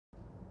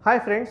Hi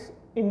friends,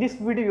 in this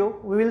video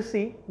we will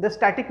see the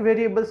static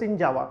variables in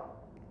Java.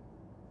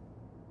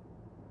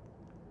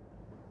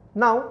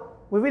 Now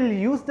we will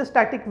use the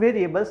static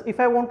variables if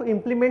I want to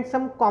implement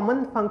some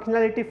common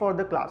functionality for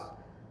the class.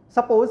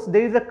 Suppose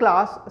there is a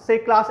class, say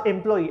class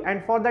employee,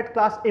 and for that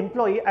class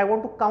employee I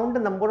want to count the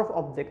number of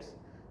objects.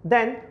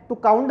 Then to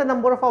count the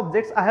number of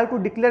objects I have to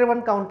declare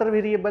one counter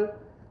variable,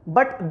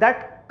 but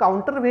that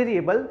counter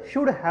variable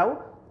should have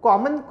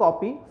common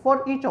copy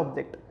for each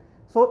object.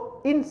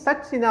 So in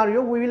such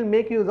scenario we will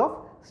make use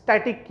of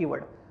static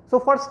keyword. So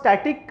for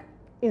static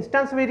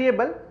instance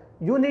variable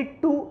you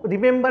need to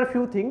remember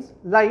few things,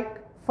 like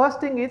first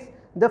thing is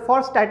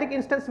for static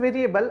instance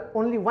variable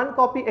only one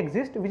copy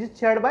exists which is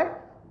shared by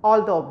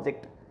all the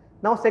object.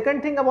 Now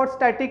second thing about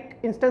static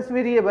instance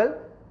variable,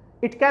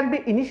 it can be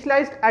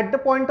initialized at the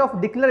point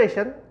of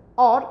declaration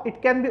or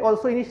it can be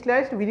also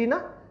initialized within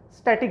a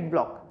static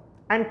block.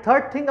 And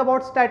third thing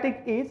about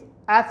static is,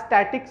 as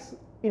static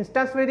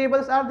instance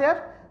variables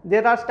are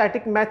there are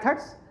static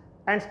methods,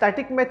 and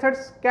static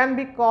methods can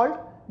be called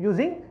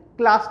using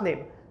class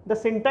name. The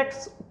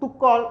syntax to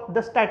call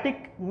the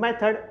static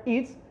method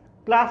is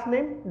class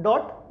name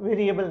dot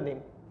variable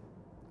name.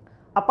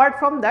 Apart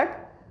from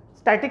that,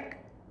 static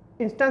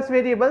instance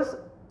variables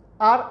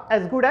are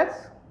as good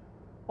as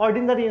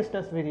ordinary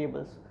instance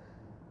variables.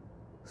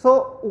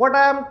 So what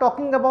I am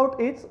talking about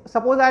is,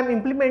 suppose I am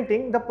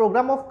implementing the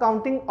program of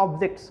counting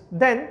objects,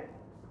 then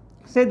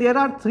say there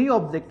are 3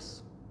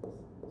 objects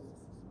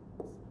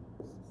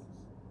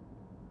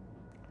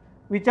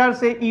which are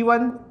say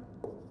E1,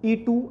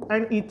 E2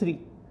 and E3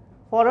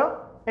 for a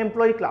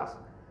employee class.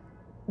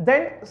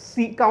 Then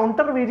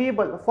counter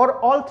variable for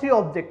all 3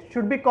 objects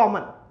should be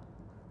common.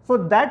 So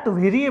that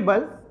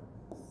variable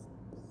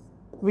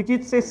which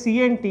is say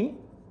C and T,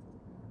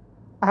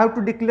 I have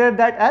to declare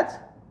that as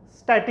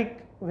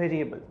static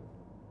variable.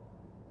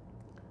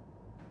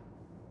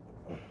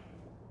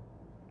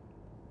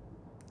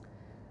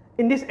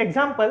 In this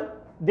example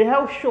they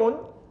have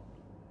shown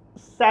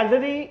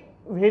salary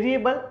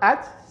variable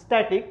as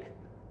static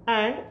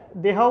and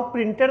they have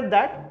printed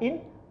that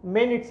in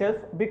main itself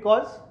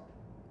because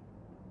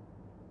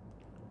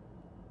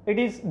it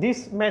is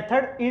this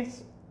method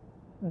is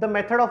the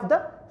method of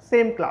the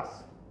same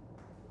class.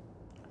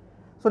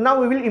 So now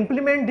we will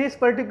implement this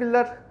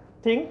particular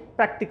thing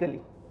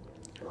practically.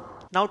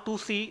 Now to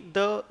see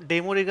the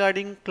demo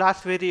regarding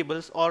class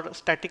variables or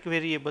static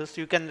variables,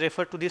 you can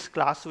refer to this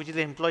class which is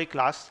the employee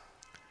class.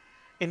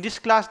 In this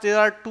class there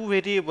are 2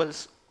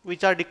 variables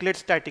which are declared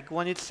static.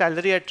 One is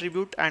salary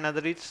attribute and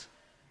other is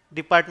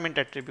department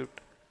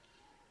attribute.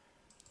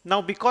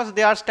 Now because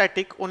they are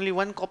static, only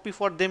one copy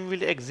for them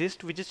will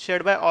exist which is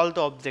shared by all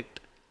the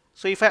object.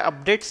 So if I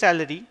update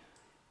salary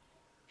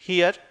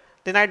here,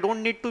 then I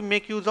don't need to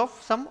make use of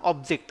some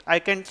object. I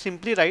can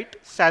simply write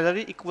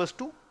salary equals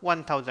to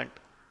 1000.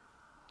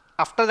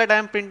 After that I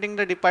am printing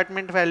the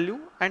department value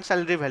and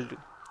salary value.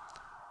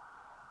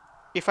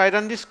 If I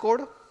run this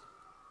code,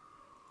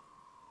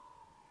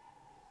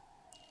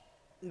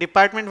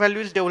 department value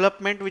is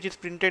development which is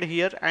printed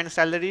here and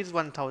salary is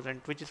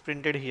 1000 which is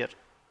printed here.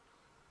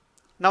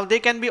 Now they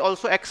can be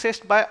also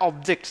accessed by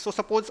objects. So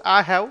suppose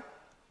I have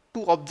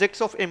 2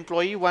 objects of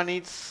employee, one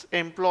is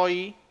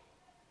employee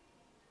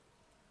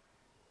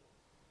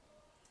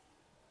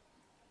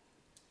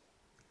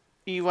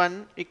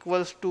E1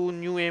 equals to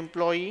new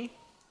employee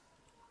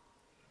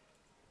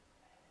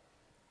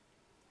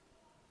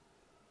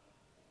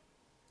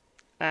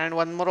and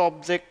one more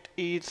object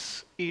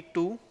is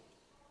E2 .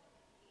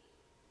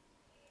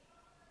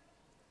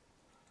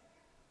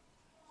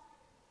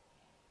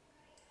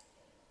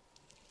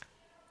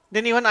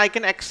 Then even I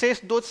can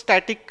access those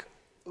static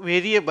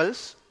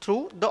variables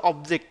through the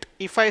object.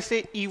 If I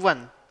say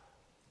E1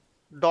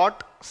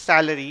 dot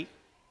salary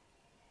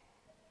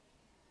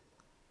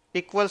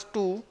equals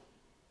to,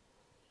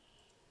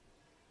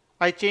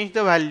 I change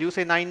the value,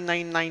 say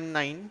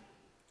 9999,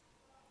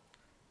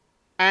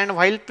 and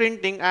while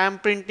printing I am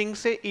printing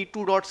say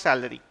E2 dot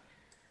salary.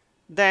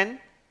 Then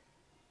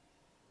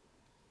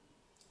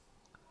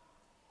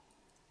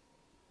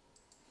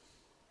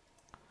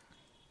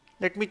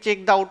let me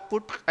check the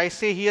output. I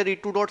say here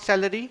E2 dot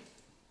salary.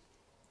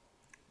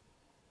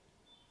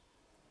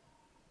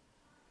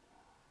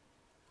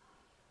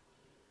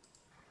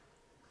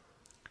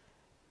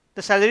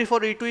 The salary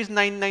for E2 is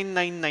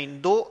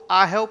 9999. Though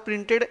I have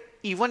printed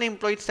E1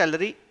 employee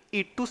salary,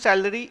 E2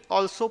 salary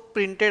also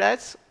printed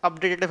as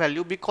updated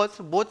value because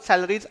both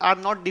salaries are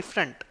not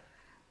different.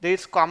 There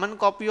is common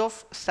copy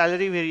of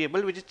salary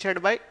variable which is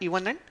shared by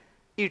E1 and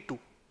E2.